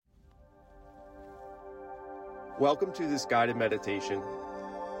Welcome to this guided meditation.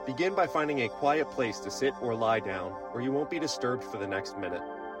 Begin by finding a quiet place to sit or lie down where you won't be disturbed for the next minute.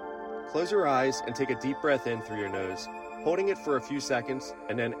 Close your eyes and take a deep breath in through your nose, holding it for a few seconds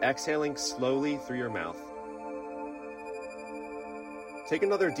and then exhaling slowly through your mouth. Take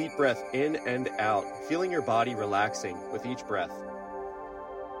another deep breath in and out, feeling your body relaxing with each breath.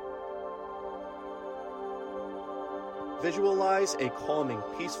 Visualize a calming,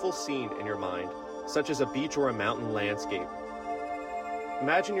 peaceful scene in your mind, such as a beach or a mountain landscape.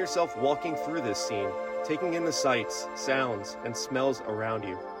 Imagine yourself walking through this scene, taking in the sights, sounds, and smells around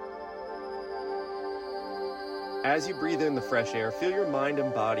you. As you breathe in the fresh air, feel your mind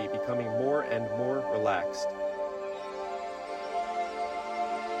and body becoming more and more relaxed.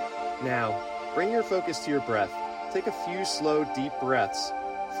 Now, bring your focus to your breath. Take a few slow, deep breaths,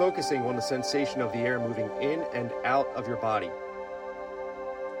 focusing on the sensation of the air moving in and out of your body.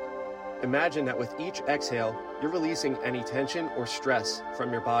 Imagine that with each exhale, you're releasing any tension or stress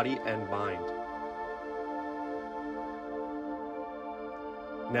from your body and mind.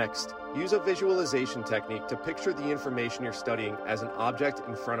 Next, use a visualization technique to picture the information you're studying as an object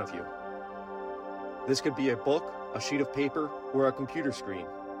in front of you. This could be a book, a sheet of paper, or a computer screen.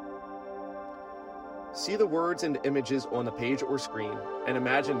 See the words and images on the page or screen, and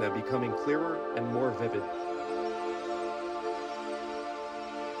imagine them becoming clearer and more vivid.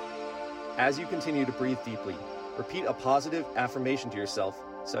 As you continue to breathe deeply, repeat a positive affirmation to yourself,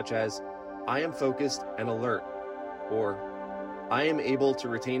 such as, "I am focused and alert," or "I am able to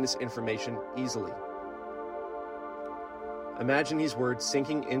retain this information easily." Imagine these words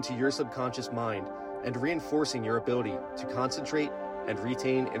sinking into your subconscious mind and reinforcing your ability to concentrate and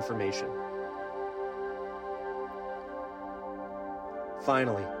retain information.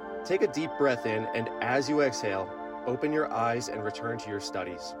 Finally, take a deep breath in, and as you exhale, open your eyes and return to your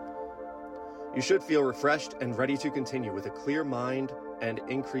studies. You should feel refreshed and ready to continue with a clear mind and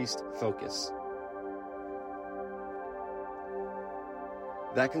increased focus.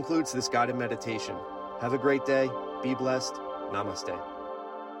 That concludes this guided meditation. Have a great day. Be blessed. Namaste.